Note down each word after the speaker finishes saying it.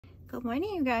Good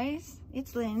morning, you guys.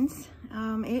 It's Linz.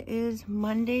 It is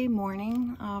Monday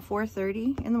morning,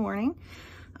 4:30 in the morning.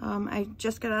 I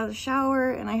just got out of the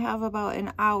shower and I have about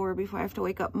an hour before I have to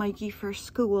wake up Mikey for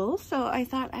school. So I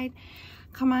thought I'd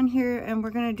come on here and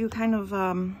we're gonna do kind of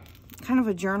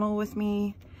a journal with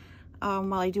me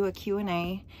while I do a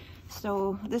Q&A.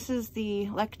 So this is the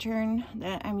lectern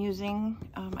that I'm using.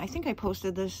 I think I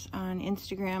posted this on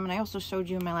Instagram and I also showed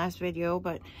you in my last video,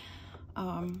 but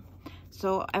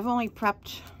so I've only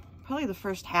prepped probably the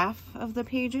first half of the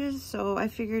pages, so I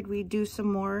figured we'd do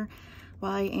some more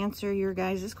while I answer your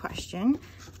guys' question.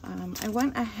 I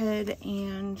went ahead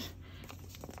and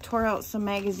tore out some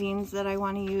magazines that I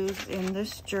want to use in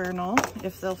this journal,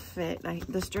 if they'll fit.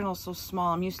 This journal is so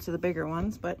small, I'm used to the bigger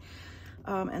ones, but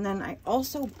and then I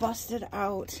also busted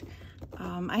out,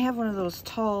 I have one of those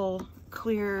tall,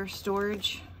 clear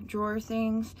storage drawer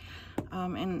things,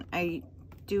 and I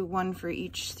do one for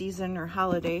each season or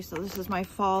holiday. So this is my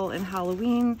fall and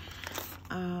Halloween.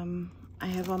 I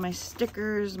have all my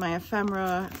stickers, my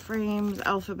ephemera, frames,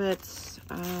 alphabets.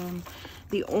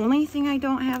 The only thing I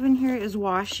don't have in here is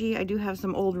washi. I do have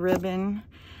some old ribbon.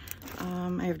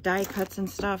 I have die cuts and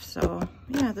stuff. So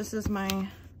yeah, this is my,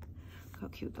 how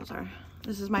cute those are.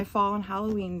 This is my fall and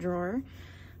Halloween drawer.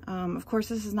 Of course,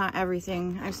 this is not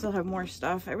everything. I still have more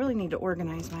stuff. I really need to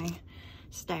organize my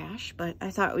stash, but I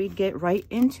thought we'd get right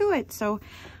into it. So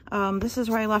this is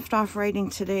where I left off writing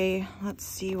today. Let's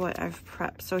see what I've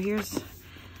prepped. So here's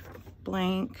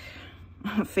blank.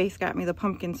 Faith got me the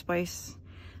pumpkin spice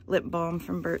lip balm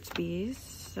from Burt's Bees.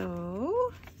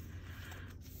 So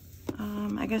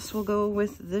I guess we'll go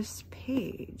with this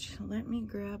page. Let me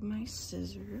grab my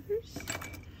scissors.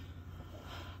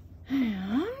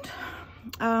 And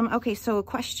okay, so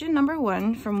question number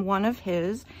 1 from one of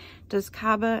his: does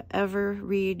Kaba ever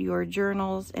read your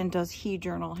journals, and does he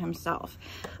journal himself?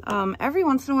 Every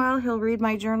once in a while he'll read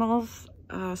my journals,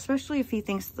 especially if he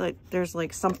thinks that there's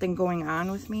like something going on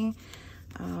with me.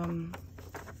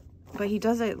 But he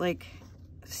does it like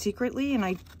secretly,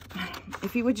 and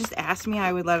if he would just ask me,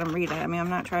 I would let him read it. I mean, I'm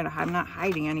not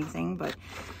hiding anything, but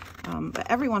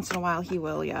every once in a while he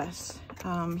will, yes.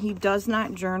 He does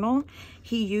not journal.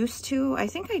 He used to. I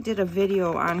think I did a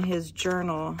video on his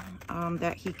journal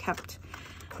that he kept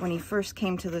when he first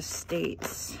came to the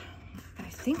States.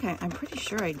 I'm pretty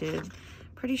sure I did.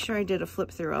 Pretty sure I did a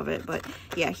flip through of it, but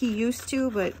yeah, he used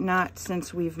to, but not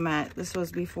since we've met. This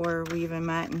was before we even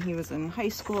met, and he was in high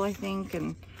school, I think,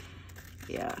 and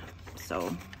yeah,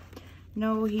 so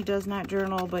no, he does not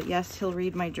journal, but yes, he'll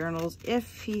read my journals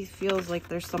if he feels like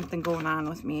there's something going on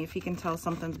with me, if he can tell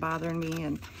something's bothering me,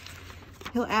 and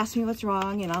he'll ask me what's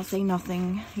wrong, and I'll say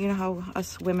nothing. You know how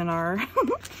us women are.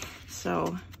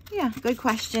 So yeah, good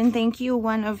question. Thank you,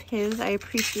 one of his. I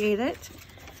appreciate it.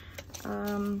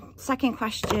 Second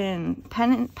question,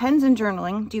 pens and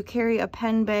journaling. Do you carry a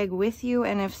pen bag with you?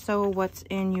 And if so, what's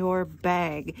in your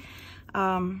bag?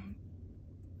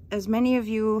 As many of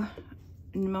you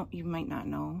might not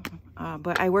know,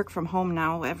 but I work from home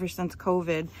now ever since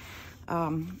COVID.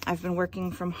 I've been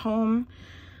working from home,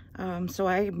 so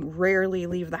I rarely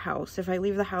leave the house. If I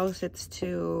leave the house, it's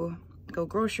to go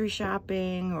grocery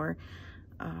shopping or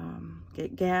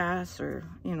get gas or,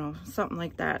 you know, something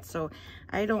like that. So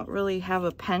I don't really have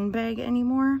a pen bag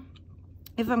anymore.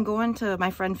 If I'm going to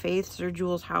my friend Faith's or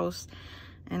Jules' house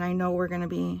and I know we're going to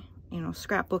be, you know,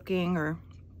 scrapbooking, or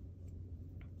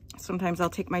sometimes I'll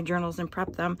take my journals and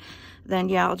prep them, then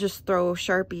yeah, I'll just throw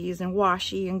Sharpies and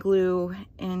washi and glue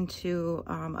into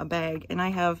a bag. And I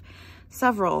have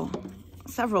several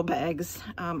bags.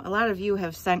 A lot of you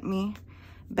have sent me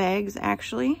bags,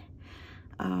 actually.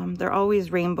 They're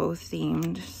always rainbow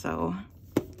themed, so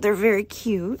they're very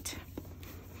cute.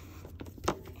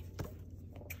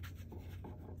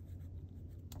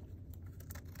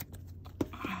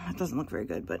 It doesn't look very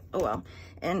good, but oh well.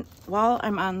 And while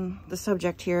I'm on the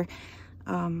subject here,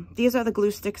 these are the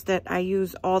glue sticks that I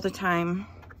use all the time.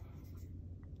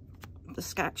 The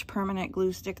Scotch Permanent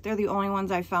glue stick. They're the only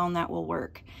ones I found that will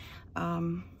work.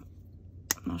 I'll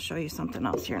show you something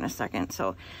else here in a second.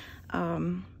 So,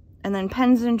 and then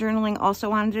pens and journaling. Also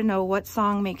wanted to know what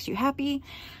song makes you happy.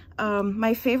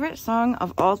 My favorite song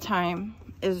of all time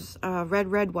is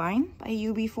Red Red Wine by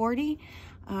UB40.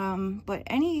 But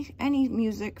any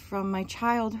music from my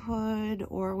childhood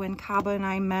or when Kaba and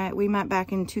I met, we met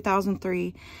back in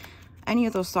 2003, any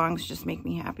of those songs just make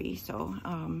me happy. So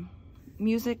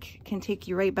music can take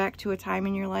you right back to a time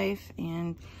in your life,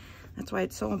 and that's why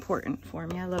it's so important for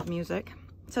me. I love music.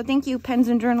 So thank you, pens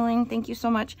and journaling. Thank you so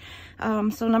much.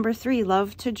 So number 3,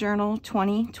 love to journal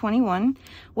 2021.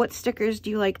 What stickers do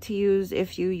you like to use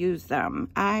if you use them?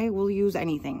 I will use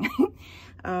anything.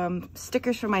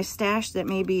 stickers from my stash that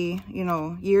may be, you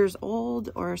know, years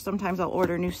old, or sometimes I'll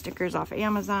order new stickers off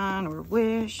Amazon or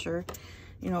Wish, or,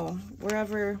 you know,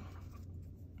 wherever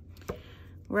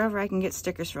I can get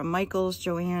stickers from. Michael's,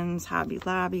 Joann's, Hobby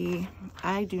Lobby.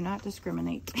 I do not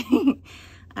discriminate.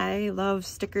 I love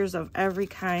stickers of every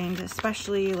kind,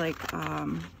 especially like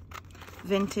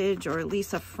vintage or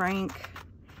Lisa Frank.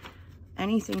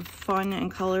 Anything fun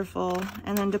and colorful.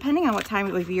 And then depending on what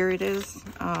time of year it is,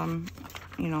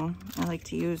 you know, I like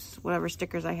to use whatever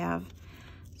stickers I have.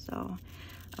 So,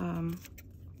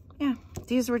 yeah,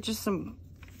 these were just some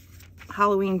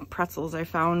Halloween pretzels I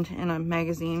found in a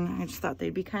magazine. I just thought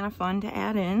they'd be kind of fun to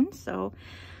add in. So,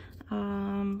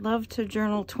 love to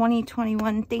journal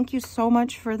 2021. Thank you so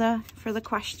much for the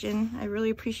question. I really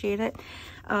appreciate it.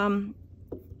 I'm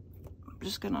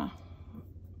just gonna,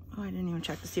 oh, I didn't even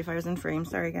check to see if I was in frame.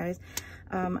 Sorry, guys.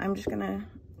 I'm just gonna,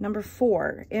 number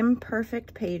 4,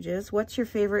 imperfect pages. What's your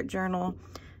favorite journal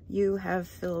you have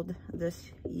filled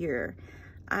this year?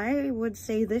 I would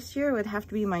say this year would have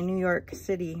to be my New York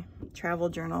City travel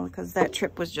journal, because that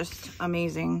trip was just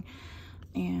amazing.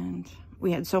 And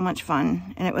we had so much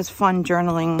fun, and it was fun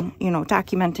journaling, you know,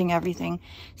 documenting everything,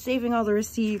 saving all the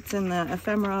receipts and the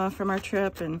ephemera from our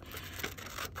trip and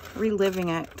reliving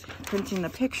it, printing the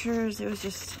pictures. It was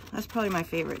just, that's probably my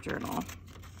favorite journal.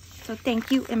 So thank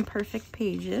you, imperfect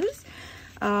pages.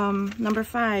 Number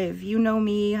 5, you know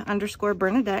me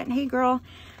 _Bernadette. Hey girl,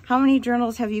 how many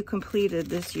journals have you completed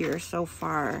this year so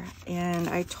far? And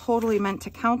I totally meant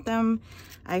to count them.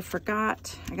 I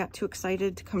forgot. I got too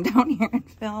excited to come down here and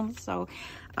film. So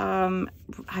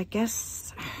I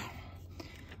guess,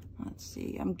 let's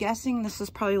see, I'm guessing this is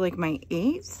probably like my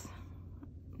 8th,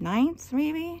 9th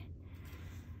maybe.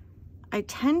 I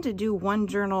tend to do one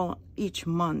journal each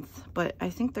month, but I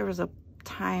think there was a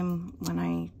time when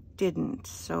I didn't.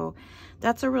 So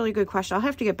that's a really good question. I'll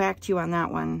have to get back to you on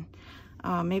that one.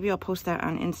 Maybe I'll post that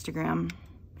on Instagram,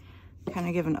 kind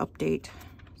of give an update.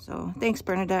 So thanks,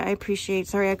 Bernadette. I appreciate.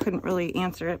 Sorry I couldn't really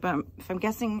answer it, but if I'm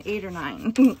guessing 8 or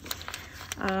 9.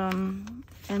 And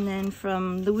then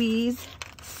from Louise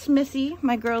Smithy,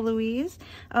 my girl Louise,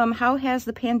 how has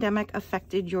the pandemic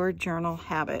affected your journal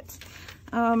habits?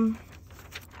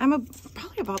 I'm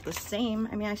probably about the same.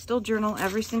 I mean, I still journal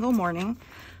every single morning.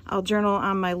 I'll journal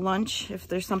on my lunch if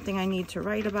there's something I need to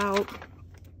write about.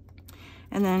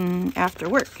 And then after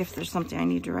work, if there's something I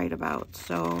need to write about.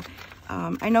 So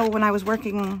I know when I was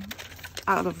working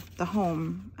out of the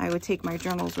home, I would take my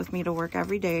journals with me to work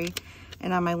every day.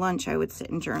 And on my lunch, I would sit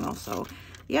and journal. So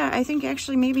yeah, I think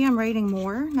actually maybe I'm writing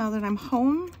more now that I'm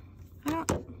home.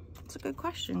 It's a good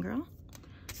question, girl.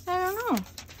 I don't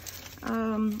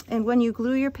know. And when you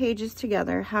glue your pages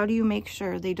together, how do you make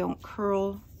sure they don't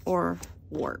curl or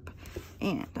warp?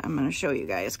 And I'm going to show you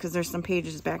guys, because there's some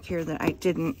pages back here that I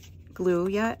didn't glue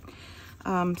yet.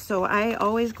 So I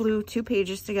always glue 2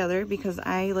 pages together because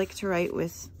I like to write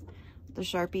with the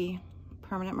Sharpie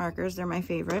permanent markers. They're my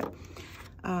favorite.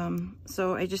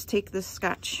 So I just take this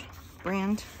Scotch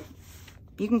brand.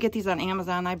 You can get these on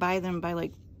Amazon. I buy them by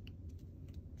like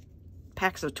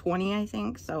packs of 20, I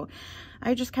think. So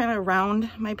I just kind of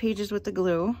round my pages with the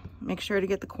glue, make sure to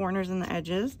get the corners and the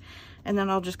edges, and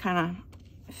then I'll just kind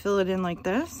of fill it in like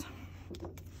this.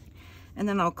 And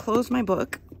then I'll close my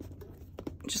book,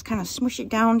 just kind of smush it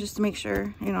down just to make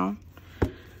sure, you know.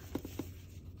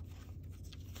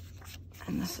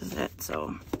 And this is it.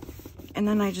 So, and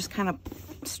then I just kind of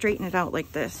straighten it out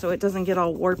like this so it doesn't get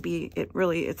all warpy.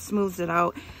 It smooths it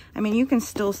out. I mean, you can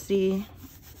still see,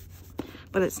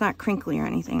 but it's not crinkly or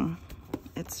anything.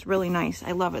 It's really nice.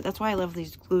 I love it. That's why I love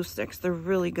these glue sticks. They're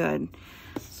really good.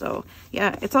 So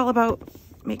yeah, it's all about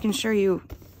making sure you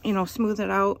know, smooth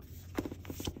it out.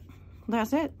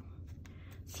 That's it.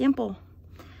 Simple.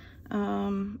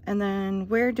 And then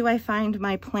where do I find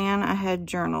my plan ahead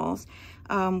journals?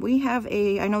 We have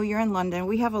I know you're in London,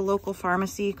 we have a local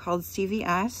pharmacy called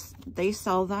CVS. They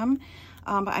sell them.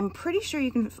 But I'm pretty sure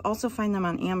you can also find them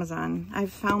on Amazon.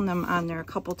 I've found them on there a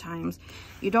couple times.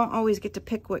 You don't always get to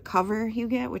pick what cover you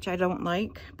get, which I don't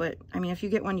like. But, I mean, if you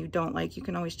get one you don't like, you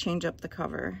can always change up the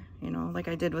cover, you know, like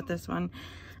I did with this one.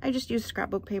 I just used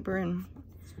scrapbook paper and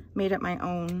made it my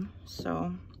own.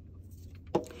 So,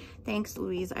 thanks,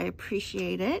 Louise. I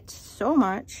appreciate it so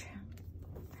much.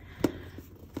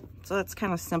 So that's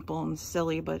kind of simple and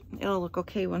silly, but it'll look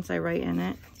okay once I write in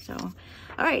it. So,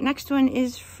 all right, next one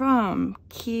is from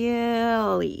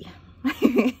Kelly.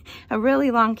 A really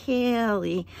long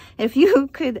Kelly. If you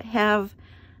could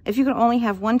only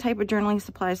have one type of journaling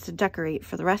supplies to decorate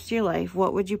for the rest of your life,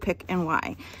 what would you pick and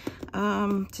why?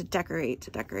 To decorate.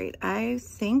 I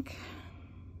think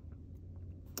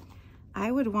I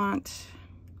would want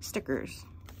stickers.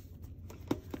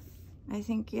 I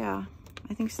think, yeah,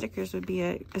 I think stickers would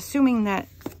be assuming that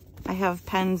I have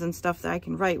pens and stuff that I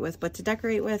can write with, but to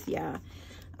decorate with, yeah.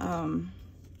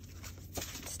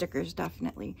 Stickers,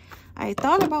 definitely. I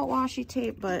thought about washi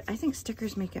tape, but I think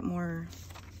stickers make it more,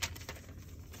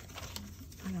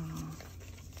 I don't know,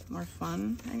 more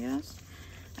fun, I guess.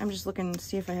 I'm just looking to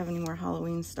see if I have any more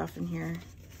Halloween stuff in here.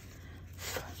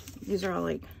 These are all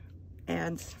like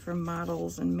ads for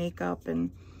models and makeup, and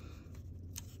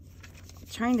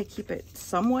trying to keep it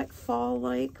somewhat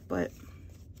fall-like, but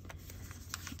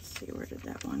let's see, where did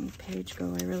that one page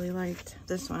go? I really liked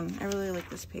this one. I really like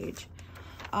this page.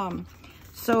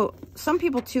 So some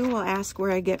people too will ask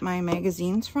where I get my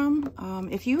magazines from.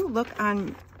 If you look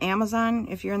on Amazon,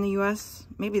 if you're in the US,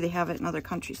 maybe they have it in other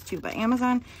countries too, but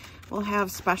Amazon will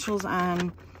have specials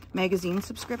on magazine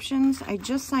subscriptions. I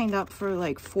just signed up for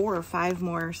like 4 or 5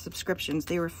 more subscriptions.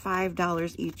 They were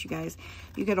 $5 each, you guys.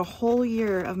 You get a whole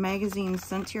year of magazines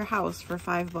sent to your house for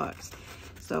 $5.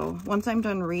 So once I'm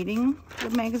done reading the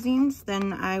magazines,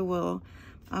 then I will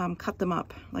cut them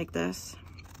up like this.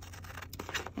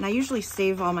 And I usually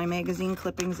save all my magazine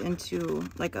clippings into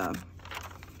like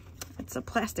it's a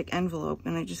plastic envelope,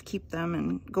 and I just keep them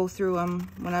and go through them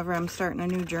whenever I'm starting a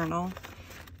new journal.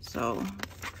 So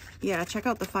yeah, check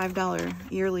out the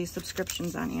 $5 yearly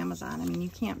subscriptions on Amazon. I mean, you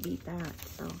can't beat that.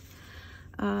 So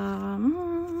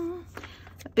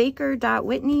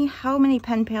Baker.Whitney, how many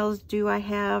pen pals do I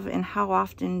have and how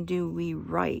often do we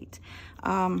write?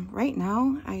 Right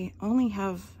now I only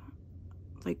have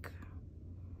like,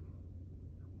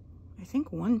 I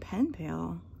think 1 pen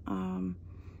pal.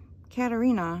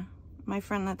 Katarina, my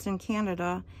friend that's in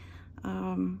Canada.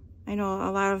 I know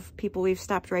a lot of people, we've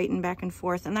stopped writing back and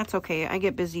forth, and that's okay. I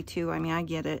get busy too. I mean, I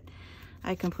get it.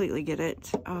 I completely get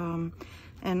it.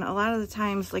 And a lot of the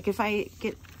times, like if I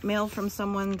get mail from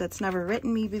someone that's never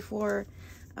written me before,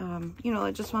 you know,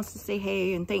 it just wants to say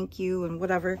hey and thank you and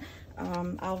whatever,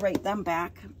 I'll write them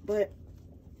back. But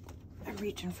I'm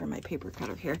reaching for my paper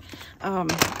cutter here.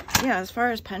 Yeah, as far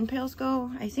as pen pals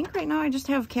go, I think right now I just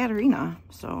have Katarina.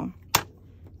 So,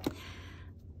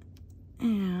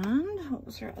 and what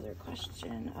was her other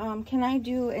question? Can I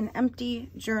do an empty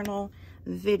journal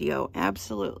video?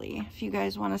 Absolutely. If you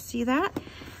guys want to see that,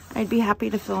 I'd be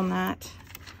happy to film that.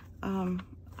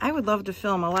 I would love to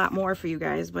film a lot more for you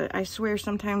guys, but I swear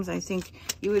sometimes I think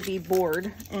you would be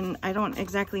bored, and I don't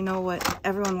exactly know what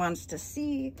everyone wants to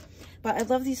see. But I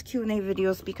love these Q&A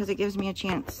videos because it gives me a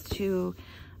chance to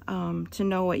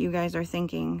know what you guys are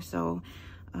thinking. So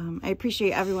I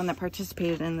appreciate everyone that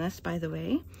participated in this, by the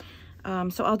way.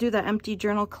 So I'll do the empty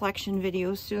journal collection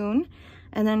video soon.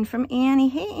 And then from Annie,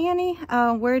 hey Annie,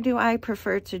 where do I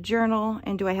prefer to journal,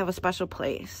 and do I have a special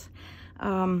place?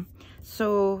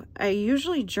 So I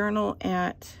usually journal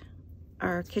at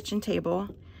our kitchen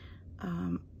table.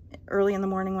 Early in the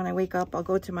morning when I wake up, I'll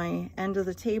go to my end of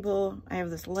the table. I have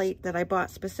this light that I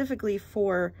bought specifically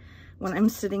for when I'm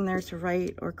sitting there to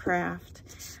write or craft.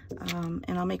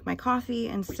 And I'll make my coffee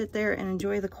and sit there and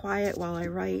enjoy the quiet while I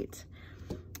write.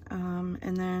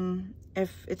 And then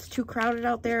if it's too crowded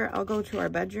out there, I'll go to our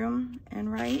bedroom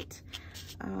and write.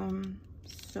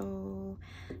 So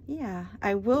yeah,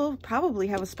 I will probably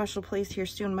have a special place here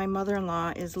soon. My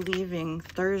mother-in-law is leaving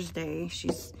Thursday.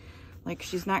 She's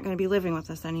not going to be living with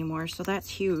us anymore, so that's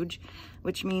huge,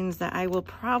 which means that I will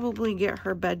probably get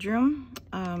her bedroom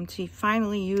to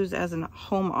finally use as a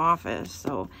home office.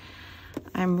 So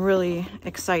I'm really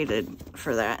excited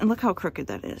for that. And look how crooked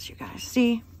that is, you guys.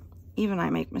 See, even I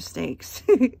make mistakes.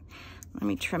 Let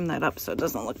me trim that up so it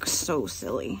doesn't look so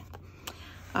silly.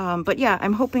 But yeah,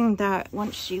 I'm hoping that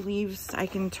once she leaves, I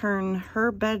can turn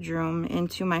her bedroom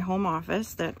into my home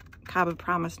office that Kaba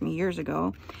promised me years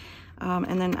ago.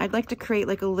 And then I'd like to create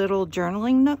like a little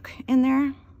journaling nook in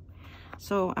there.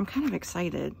 So I'm kind of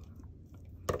excited.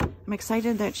 I'm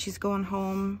excited that she's going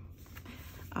home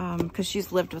because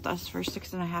she's lived with us for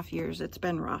 6.5 years. It's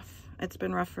been rough. It's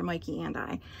been rough for Mikey and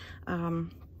I.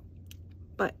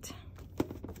 But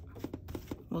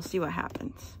we'll see what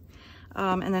happens.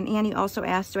 And then Annie also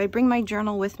asked, do I bring my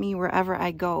journal with me wherever I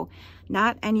go?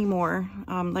 Not anymore.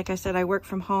 Like I said, I work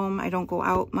from home. I don't go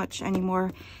out much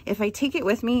anymore. If I take it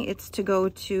with me, it's to go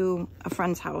to a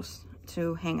friend's house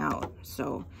to hang out.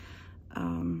 So,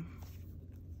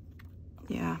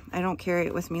 yeah, I don't carry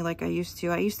it with me like I used to.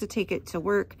 I used to take it to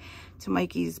work, to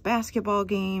Mikey's basketball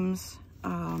games,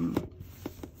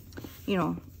 you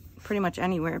know, pretty much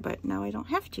anywhere, but now I don't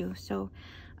have to. So,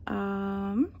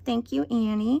 thank you,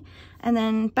 Annie. And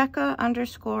then Becca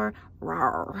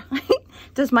 _rawr.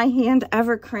 Does my hand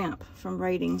ever cramp from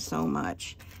writing so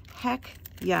much? Heck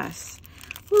yes.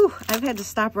 Whew, I've had to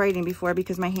stop writing before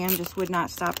because my hand just would not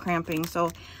stop cramping.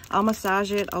 So I'll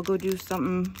massage it. I'll go do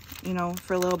something, you know,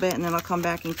 for a little bit, and then I'll come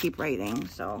back and keep writing.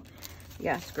 So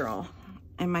yes, girl.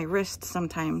 And my wrist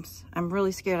sometimes, I'm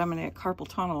really scared I'm gonna get carpal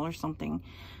tunnel or something,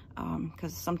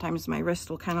 because sometimes my wrist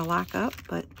will kind of lock up.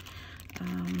 But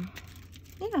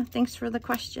yeah, thanks for the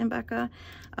question, Becca.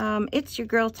 It's your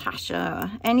girl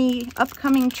Tasha. Any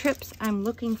upcoming trips I'm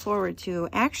looking forward to?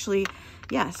 Actually,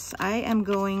 yes, I am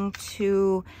going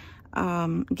to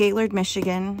Gaylord,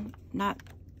 Michigan. Not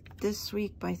this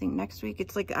week, but I think next week.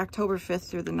 It's like October 5th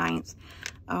through the 9th.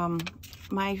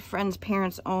 My friend's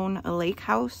parents own a lake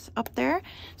house up there.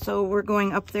 So we're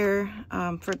going up there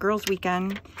for girls'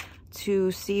 weekend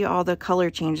to see all the color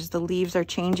changes. The leaves are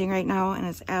changing right now, and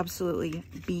it's absolutely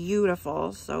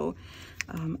beautiful. So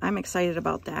I'm excited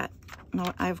about that.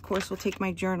 Now, I, of course, will take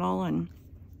my journal, and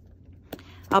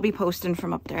I'll be posting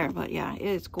from up there. But yeah, it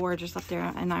is gorgeous up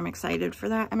there, and I'm excited for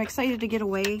that. I'm excited to get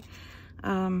away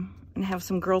and have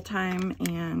some girl time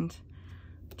and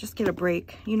just get a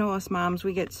break. You know, us moms,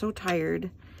 we get so tired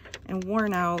and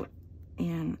worn out,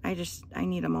 and I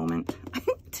need a moment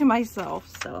to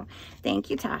myself. So thank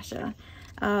you, Tasha.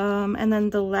 And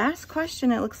then the last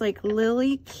question, it looks like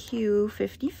Lily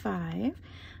Q55.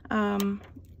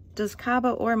 Does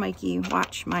Kaba or Mikey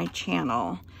watch my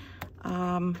channel?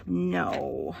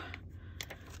 No.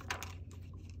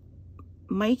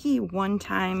 Mikey one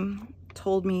time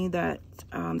told me that,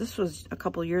 this was a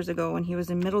couple years ago when he was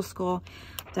in middle school,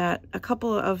 that a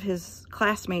couple of his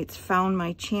classmates found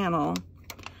my channel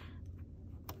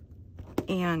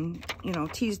and, you know,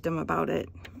 teased him about it.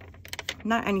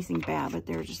 Not anything bad, but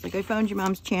they were just like, I found your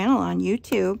mom's channel on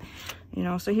YouTube. You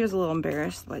know, so he was a little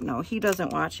embarrassed, but no, he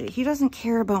doesn't watch it. He doesn't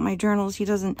care about my journals.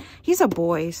 He's a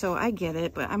boy, so I get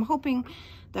it. But I'm hoping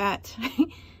that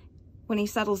when he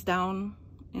settles down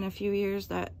in a few years,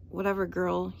 that whatever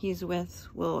girl he's with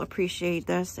will appreciate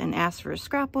this and ask for his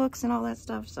scrapbooks and all that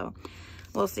stuff. So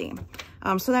we'll see.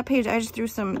 So that page, I just threw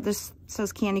some, this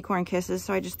says Candy Corn Kisses,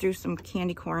 so I just threw some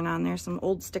candy corn on there, some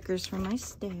old stickers from my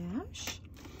stash.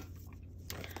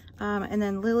 And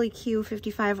then Lily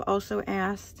Q55 also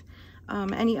asked,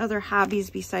 any other hobbies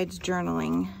besides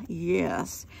journaling?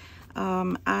 Yes.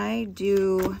 I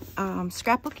do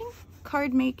scrapbooking,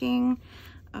 card making,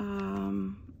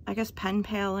 I guess pen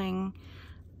paling,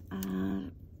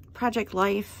 Project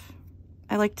Life.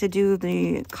 I like to do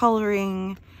the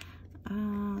coloring.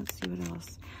 Let's see what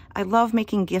else. I love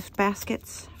making gift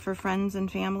baskets for friends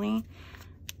and family.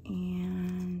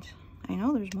 And I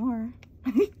know there's more.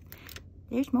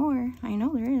 There's more. I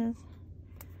know there is.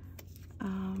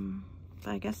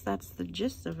 But I guess that's the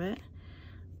gist of it.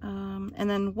 And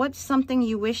then what's something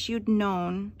you wish you'd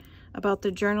known about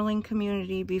the journaling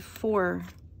community before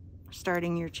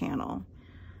starting your channel?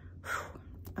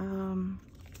 I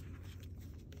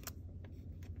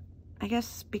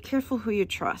guess be careful who you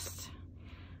trust.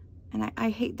 And I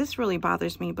hate, this really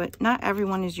bothers me, but not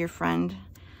everyone is your friend.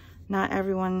 Not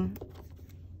everyone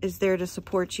is there to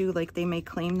support you like they may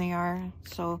claim they are.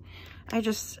 So I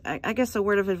guess a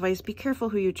word of advice, be careful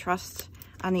who you trust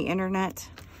on the internet.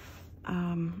 I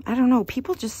don't know,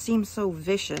 people just seem so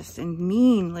vicious and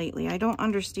mean lately. I don't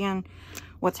understand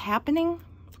what's happening.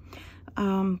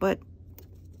 But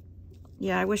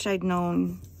yeah, I wish I'd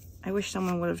known. I wish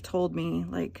someone would have told me,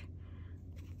 like,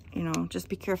 you know, just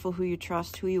be careful who you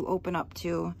trust, who you open up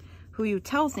to, who you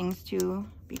tell things to,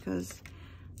 because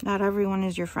not everyone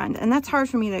is your friend. And that's hard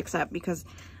for me to accept, because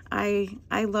I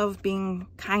love being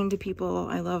kind to people.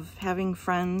 I love having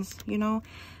friends, you know,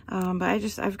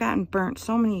 but I've gotten burnt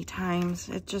so many times.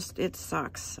 It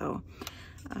sucks. So,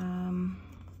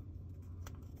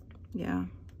 yeah,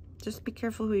 just be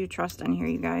careful who you trust on here,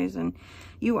 you guys. And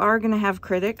you are going to have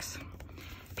critics.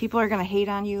 People are going to hate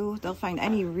on you. They'll find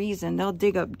any reason. They'll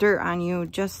dig up dirt on you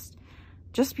just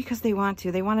because they want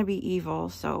to. They want to be evil.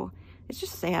 So it's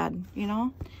just sad, you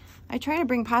know. I try to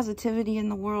bring positivity in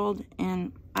the world,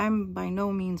 and I'm by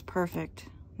no means perfect.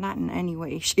 Not in any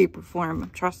way, shape, or form.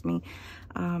 Trust me.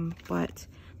 But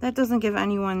that doesn't give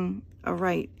anyone a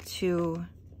right to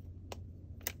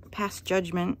pass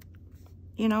judgment,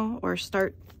 you know, or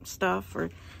start stuff or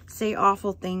say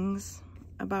awful things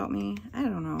about me. I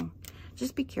don't know.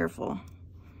 Just be careful.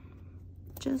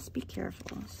 Just be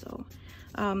careful. So,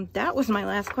 that was my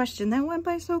last question. That went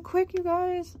by so quick, you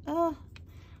guys. Well,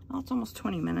 it's almost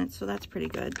 20 minutes, so that's pretty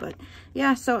good. But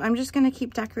yeah, so I'm just going to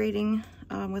keep decorating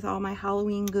with all my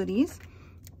Halloween goodies.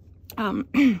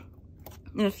 And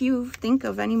if you think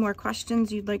of any more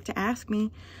questions you'd like to ask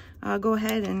me, go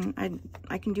ahead, and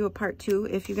I can do a part 2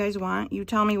 if you guys want. You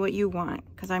tell me what you want,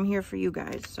 because I'm here for you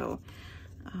guys. So,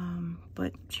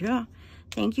 but yeah,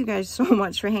 thank you guys so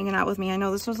much for hanging out with me. I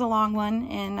know this was a long one,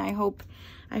 and I hope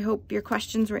your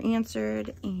questions were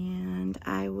answered, and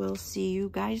I will see you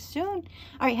guys soon.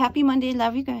 All right, happy Monday.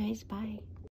 Love you guys. Bye.